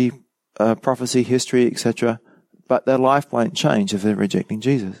archaeology, prophecy, history, etc. But their life won't change if they're rejecting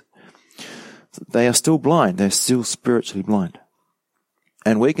Jesus. They are still blind. They're still spiritually blind.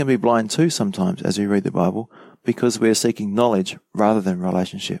 And we can be blind too sometimes as we read the Bible because we're seeking knowledge rather than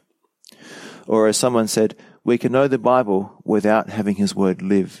relationship. Or as someone said, we can know the Bible without having his word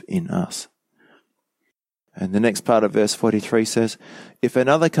live in us. And the next part of verse 43 says, if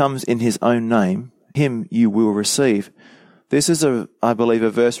another comes in his own name, him you will receive. This is, I believe, a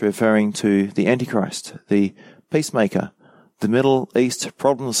verse referring to the Antichrist, the peacemaker, the Middle East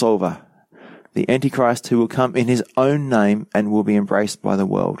problem solver, the Antichrist who will come in his own name and will be embraced by the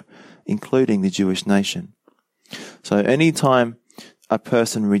world, including the Jewish nation. So any time a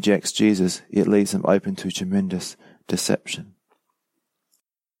person rejects Jesus, it leaves them open to tremendous deception.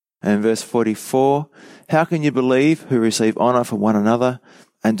 And verse 44, how can you believe who receive honor from one another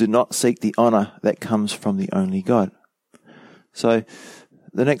and do not seek the honor that comes from the only God? So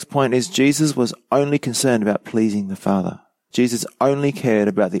the next point is Jesus was only concerned about pleasing the Father. Jesus only cared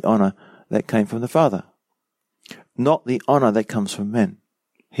about the honor that came from the Father, not the honor that comes from men.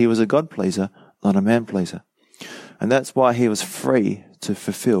 He was a God pleaser, not a man pleaser. And that's why he was free to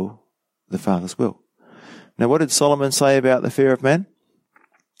fulfill the Father's will. Now, what did Solomon say about the fear of man?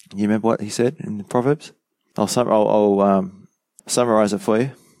 You remember what he said in the Proverbs? I'll summarize it for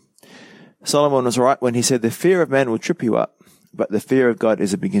you. Solomon was right when he said, the fear of man will trip you up, but the fear of God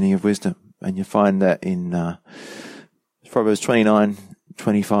is the beginning of wisdom. And you find that in Proverbs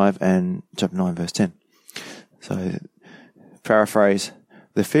 29:25 and chapter 9, verse 10. So, paraphrase,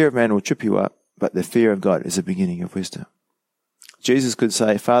 the fear of man will trip you up, but the fear of God is the beginning of wisdom. Jesus could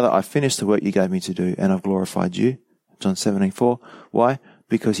say, Father, I finished the work you gave me to do, and I've glorified you. John 17:4. Why?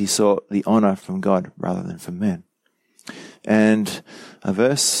 Because he sought the honor from God rather than from men. And a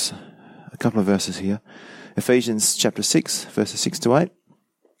couple of verses here. Ephesians chapter 6, verses 6-8.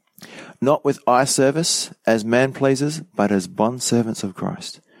 Not with eye service as man pleasers, but as bondservants of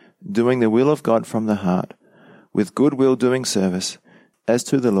Christ, doing the will of God from the heart, with good will doing service, as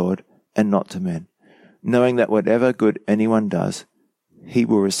to the Lord and not to men, knowing that whatever good anyone does, he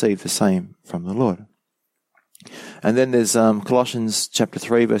will receive the same from the Lord. And then there's Colossians chapter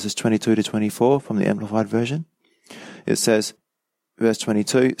 3, verses 22-24 from the Amplified Version. It says, verse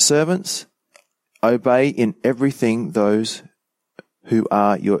 22, servants, obey in everything those who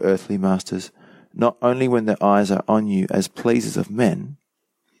are your earthly masters, not only when their eyes are on you as pleasers of men,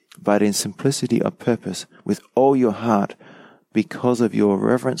 but in simplicity of purpose with all your heart, because of your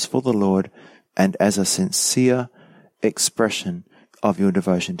reverence for the Lord and as a sincere expression of your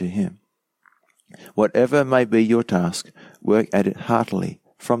devotion to him. Whatever may be your task, work at it heartily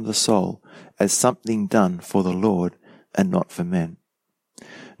from the soul as something done for the Lord and not for men,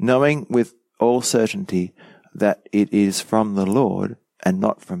 knowing with all certainty that it is from the Lord and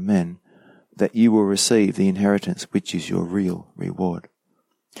not from men that you will receive the inheritance which is your real reward.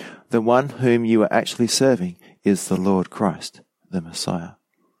 The one whom you are actually serving is the Lord Christ, the Messiah.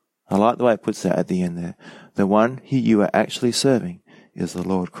 I like the way it puts that at the end there. The one who you are actually serving is the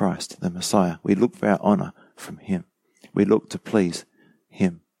Lord Christ, the Messiah. We look for our honor from him. We look to please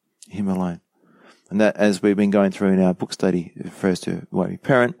him alone. And that, as we've been going through in our book study, it refers to the way we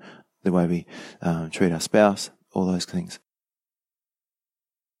parent, the way we treat our spouse, all those things.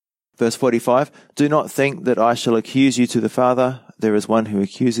 Verse 45, do not think that I shall accuse you to the Father. There is one who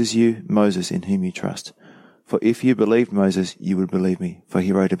accuses you, Moses, in whom you trust. For if you believed Moses, you would believe me, for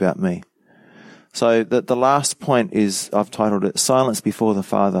he wrote about me. So the last point is, I've titled it, Silence Before the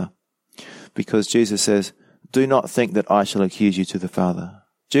Father, because Jesus says, do not think that I shall accuse you to the Father.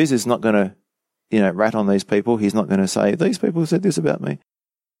 Jesus is not going to, rat on these people. He's not going to say, these people said this about me.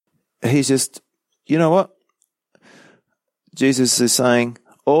 He's just, you know what? Jesus is saying,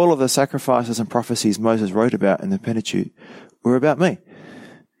 all of the sacrifices and prophecies Moses wrote about in the Pentateuch were about me.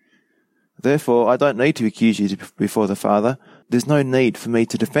 Therefore, I don't need to accuse you before the Father. There's no need for me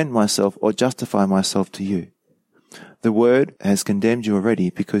to defend myself or justify myself to you. The Word has condemned you already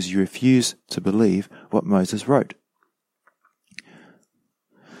because you refuse to believe what Moses wrote.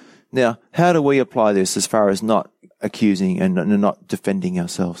 Now, how do we apply this as far as not accusing and not defending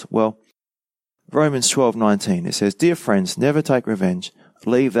ourselves? Well, Romans 12:19, it says, Dear friends, never take revenge.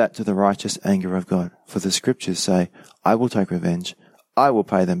 Leave that to the righteous anger of God. For the Scriptures say, I will take revenge. I will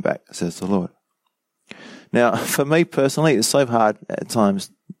pay them back, says the Lord. Now, for me personally, it's so hard at times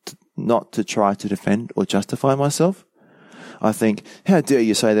not to try to defend or justify myself. I think, how dare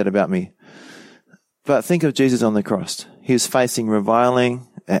you say that about me? But think of Jesus on the cross. He was facing reviling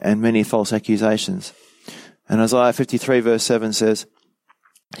and many false accusations. And Isaiah 53 verse 7 says,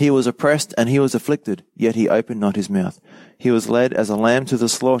 He was oppressed and he was afflicted, yet he opened not his mouth. He was led as a lamb to the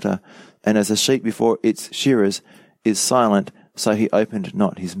slaughter, and as a sheep before its shearers is silent, so he opened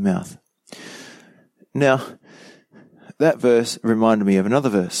not his mouth. Now, that verse reminded me of another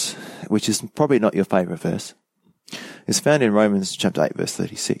verse, which is probably not your favourite verse. It's found in Romans chapter 8, verse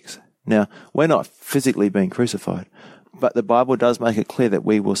 36. Now, we're not physically being crucified, but the Bible does make it clear that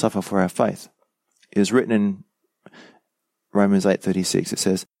we will suffer for our faith. It is written in Romans 8:36. It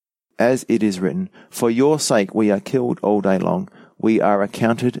says, "As it is written, for your sake we are killed all day long. We are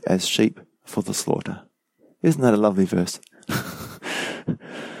accounted as sheep for the slaughter." Isn't that a lovely verse?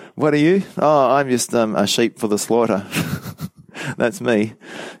 What are you? Oh, I'm just a sheep for the slaughter. That's me.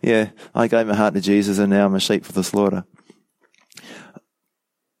 Yeah, I gave my heart to Jesus and now I'm a sheep for the slaughter.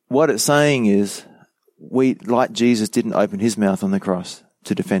 What it's saying is, we, like Jesus, didn't open his mouth on the cross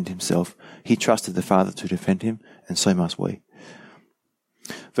to defend himself. He trusted the Father to defend him, and so must we.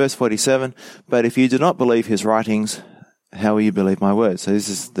 Verse 47, "But if you do not believe his writings, how will you believe my words?" So this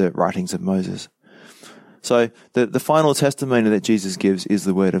is the writings of Moses. So the final testimony that Jesus gives is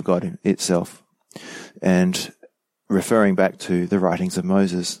the word of God itself, and referring back to the writings of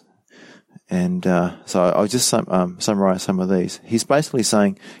Moses. And so I'll just summarize some of these. He's basically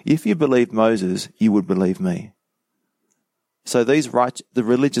saying, if you believed Moses, you would believe me. So the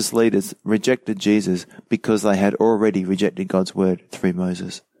religious leaders rejected Jesus because they had already rejected God's word through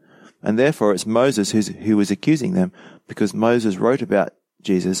Moses. And therefore it's Moses who was accusing them, because Moses wrote about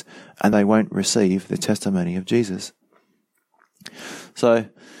Jesus and they won't receive the testimony of Jesus. So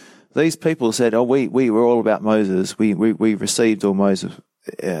these people said, "Oh, we were all about Moses. We received all Moses,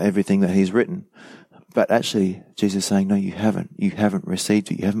 everything that he's written." But actually, Jesus is saying, no, you haven't. You haven't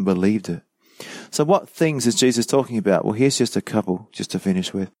received it. You haven't believed it. So what things is Jesus talking about? Well, here's just a couple, just to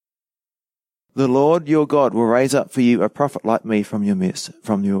finish with. "The Lord your God will raise up for you a prophet like me from your midst,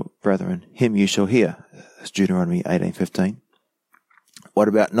 from your brethren. Him you shall hear." That's Deuteronomy 18:15. What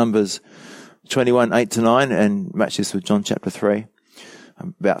about Numbers 21:8-9, and match this with John chapter 3,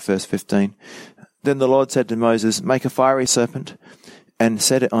 about verse 15. "Then the Lord said to Moses, make a fiery serpent and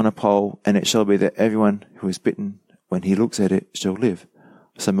set it on a pole, and it shall be that everyone who is bitten, when he looks at it, shall live.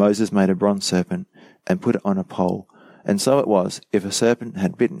 So Moses made a bronze serpent and put it on a pole. And so it was, if a serpent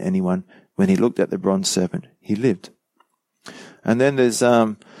had bitten anyone, when he looked at the bronze serpent, he lived." And then there's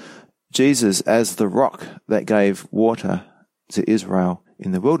Jesus as the rock that gave water to Israel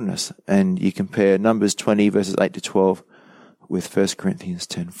in the wilderness. And you compare Numbers 20 verses 8-12 with 1 Corinthians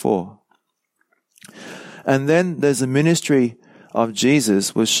 10:4. And then there's the ministry of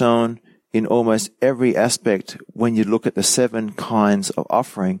Jesus was shown in almost every aspect when you look at the 7 kinds of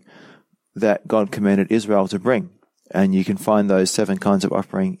offering that God commanded Israel to bring. And you can find those 7 kinds of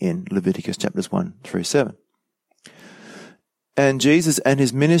offering in Leviticus chapters 1-7. And Jesus and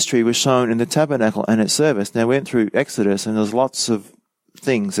his ministry was shown in the tabernacle and its service. Now, we went through Exodus, and there's lots of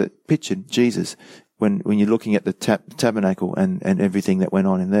things that pictured Jesus when you're looking at the tabernacle and everything that went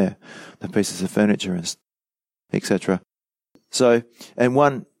on in there, the pieces of furniture and etc. So, and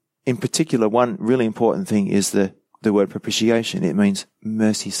one really important thing is the word propitiation. It means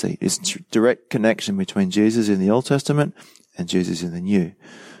mercy seat. It's direct connection between Jesus in the Old Testament and Jesus in the New.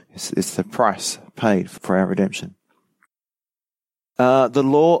 It's the price paid for our redemption. The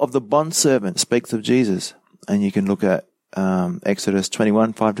law of the bondservant speaks of Jesus, and you can look at Exodus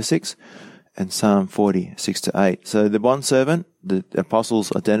 21:5-6 and Psalm 40:6-8. So the bondservant, the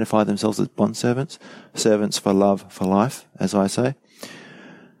apostles identify themselves as bondservants, servants for love, for life, as I say.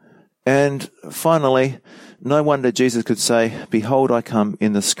 And finally, no wonder Jesus could say, "Behold, I come,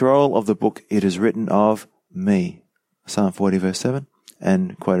 in the scroll of the book it is written of me." Psalm 40:7,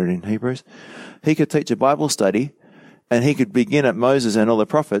 and quoted in Hebrews. He could teach a Bible study, and he could begin at Moses and all the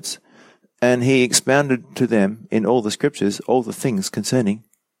prophets, and he expounded to them in all the scriptures all the things concerning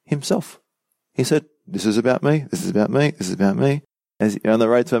himself. He said, "This is about me, this is about me, this is about me." As you're on the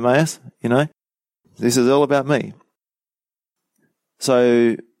road to Emmaus, this is all about me.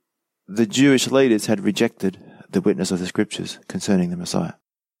 So the Jewish leaders had rejected the witness of the scriptures concerning the Messiah.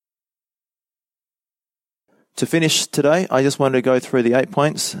 To finish today, I just want to go through the 8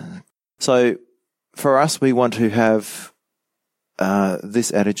 points. So for us, we want to have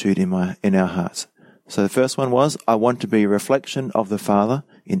this attitude in our hearts. So the first one was, I want to be a reflection of the Father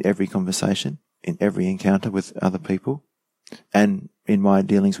in every conversation, in every encounter with other people, and in my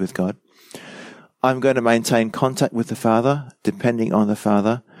dealings with God. I'm going to maintain contact with the Father, depending on the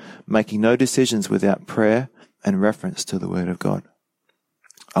Father, making no decisions without prayer and reference to the Word of God.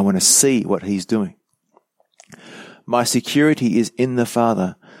 I want to see what He's doing. My security is in the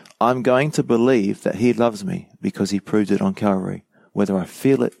Father. I'm going to believe that He loves me because He proved it on Calvary, whether I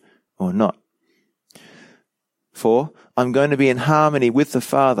feel it or not. 4, I'm going to be in harmony with the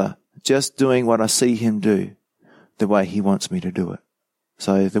Father, just doing what I see Him do, the way He wants me to do it.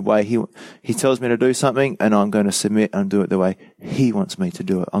 So the way He tells me to do something, and I'm going to submit and do it the way He wants me to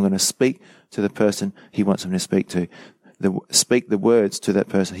do it. I'm going to speak to the person He wants me to speak to, speak the words to that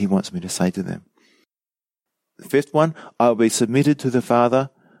person he wants me to say to them. The fifth one, I will be submitted to the Father,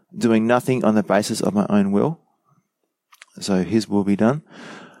 doing nothing on the basis of my own will. So his will be done.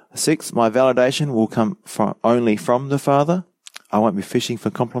 Sixth, my validation will come only from the Father. I won't be fishing for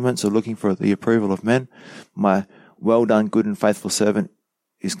compliments or looking for the approval of men. My well done, good and faithful servant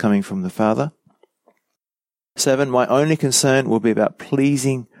is coming from the Father. 7, my only concern will be about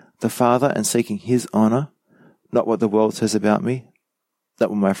pleasing the Father and seeking his honour, not what the world says about me, not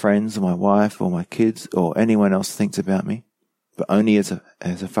what my friends or my wife or my kids or anyone else thinks about me, but only as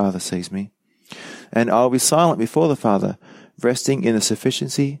a Father sees me. And I'll be silent before the Father, resting in the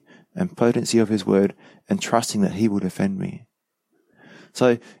sufficiency and potency of his word and trusting that he will defend me.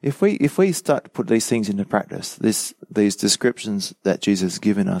 So if we start to put these things into practice, these descriptions that Jesus has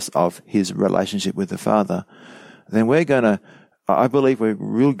given us of his relationship with the Father, then we're going to, I believe we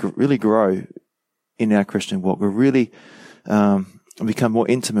really grow in our Christian walk. We really become more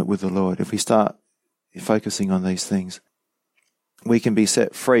intimate with the Lord. If we start focusing on these things, we can be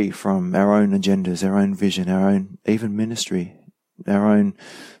set free from our own agendas, our own vision, our own even ministry, our own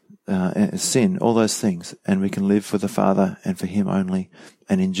sin, all those things, and we can live for the Father and for him only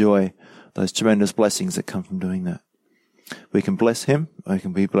and enjoy those tremendous blessings that come from doing that. We can bless him, we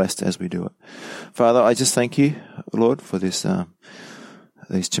can be blessed as we do it. Father, I just thank you, Lord, for this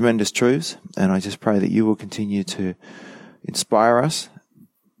these tremendous truths, and I just pray that you will continue to inspire us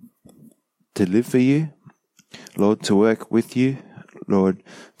to live for you, Lord, to work with you, Lord,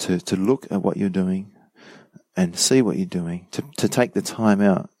 to look at what you're doing and see what you're doing, to take the time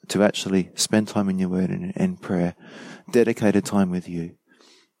out to actually spend time in your word and prayer, dedicated time with you,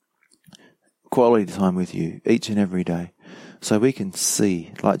 quality time with you each and every day, so we can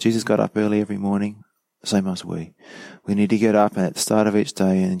see, like Jesus got up early every morning, so must we. We need to get up at the start of each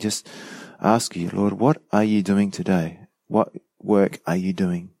day and just ask you, Lord, what are you doing today? What work are you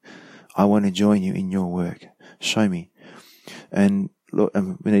doing? I want to join you in your work. Show me. And Lord,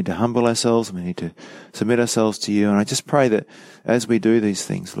 we need to humble ourselves, and we need to submit ourselves to you. And I just pray that as we do these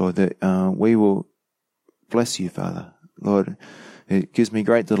things, Lord, that we will bless you, Father. Lord, it gives me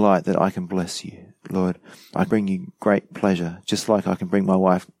great delight that I can bless you. Lord, I bring you great pleasure, just like I can bring my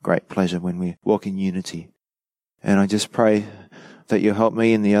wife great pleasure when we walk in unity. And I just pray that you'll help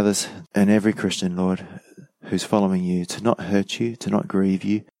me and the others and every Christian, Lord, who's following you, to not hurt you, to not grieve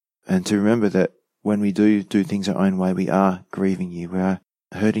you, and to remember that when we do things our own way, we are grieving you. We are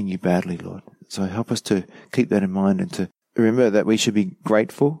hurting you badly, Lord. So help us to keep that in mind and to remember that we should be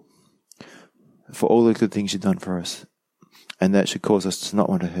grateful for all the good things you've done for us. And that should cause us to not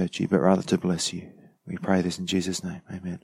want to hurt you, but rather to bless you. We pray this in Jesus' name. Amen.